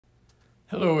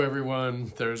Hello,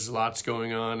 everyone. There's lots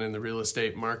going on in the real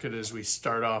estate market as we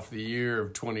start off the year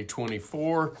of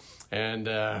 2024.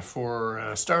 And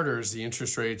for starters, the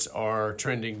interest rates are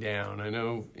trending down. I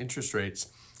know interest rates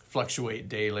fluctuate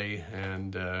daily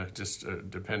and just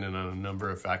dependent on a number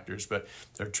of factors, but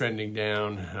they're trending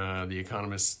down. The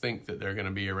economists think that they're going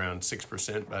to be around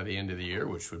 6% by the end of the year,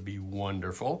 which would be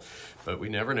wonderful, but we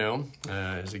never know.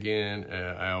 As again,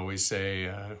 I always say,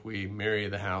 we marry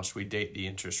the house, we date the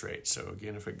interest rate. So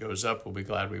again, if it goes up, we'll be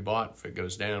glad we bought. If it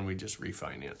goes down, we just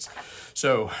refinance.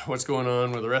 So what's going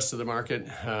on with the rest of the market?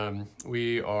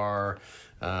 We are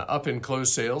up in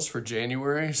closed sales for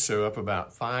January, so up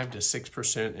about 5 to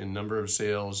 6% in number of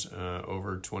sales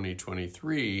over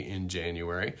 2023 in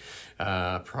January.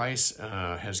 Price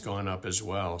has gone up as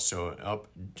well, so up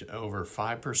over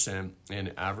 5%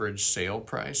 in average sale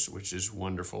price, which is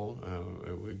wonderful.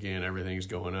 Again, everything's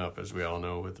going up, as we all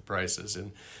know, with the prices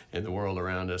in the world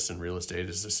around us, and real estate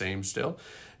is the same still.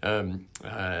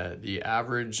 The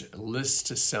average list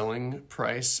to selling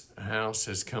price house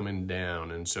has coming down.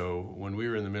 And so when we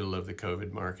were in the middle of the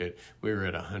COVID market, we were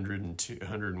at 101 to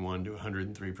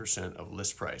 103% of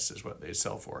list price is what they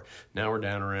sell for. Now we're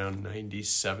down around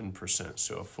 97%.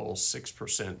 So a full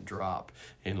 6% drop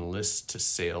in list to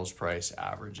sales price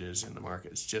averages in the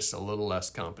market. It's just a little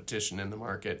less competition in the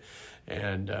market.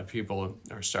 And people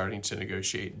are starting to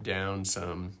negotiate down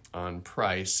some on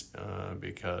price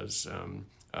because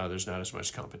there's not as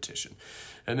much competition.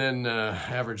 And then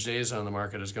average days on the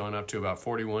market has gone up to about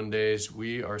 41 days.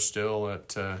 We are still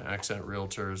at Accent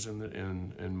Realtors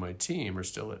and my team are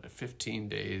still at 15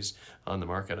 days on the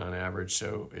market on average.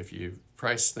 So if you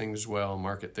price things well,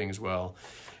 market things well,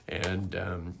 and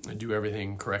do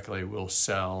everything correctly, we'll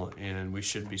sell, and we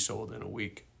should be sold in a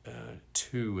week.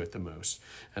 2 at the most.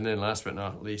 And then last but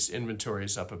not least, inventory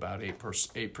is up about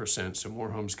 8%, so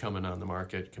more homes coming on the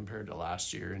market compared to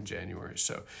last year in January.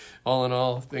 So all in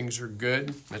all, things are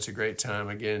good. It's a great time,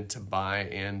 again, to buy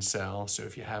and sell. So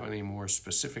if you have any more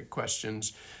specific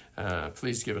questions,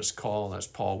 please give us a call. That's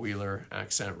Paul Wheeler,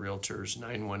 Accent Realtors,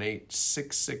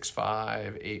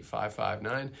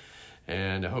 918-665-8559.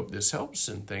 And I hope this helps,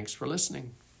 and thanks for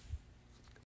listening.